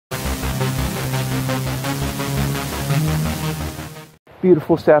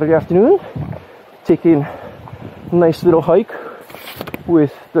Beautiful Saturday afternoon, taking a nice little hike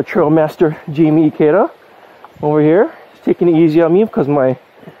with the trail master Jamie Ikeda over here. He's taking it easy on me because my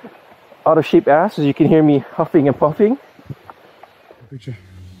out of shape ass, as you can hear me huffing and puffing. Picture.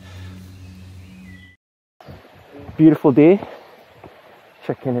 Beautiful day,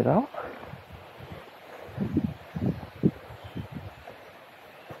 checking it out.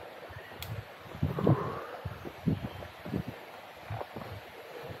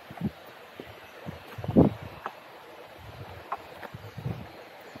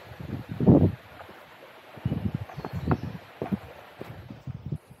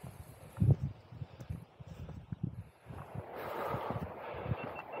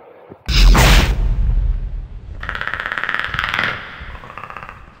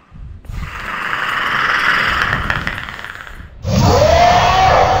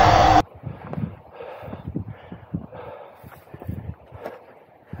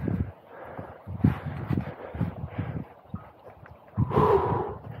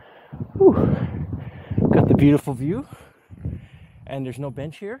 Got the beautiful view, and there's no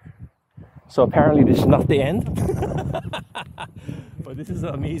bench here, so apparently this is not the end. But this is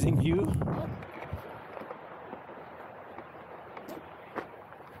an amazing view.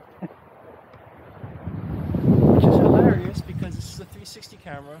 Which is hilarious because this is a 360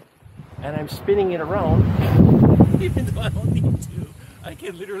 camera and I'm spinning it around. Even though I don't need to, I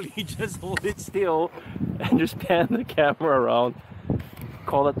can literally just hold it still and just pan the camera around.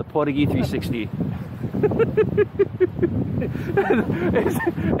 Call it the Portuguese 360.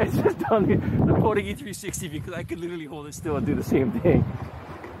 It's just done the Portuguese 360 because I could literally hold it still and do the same thing.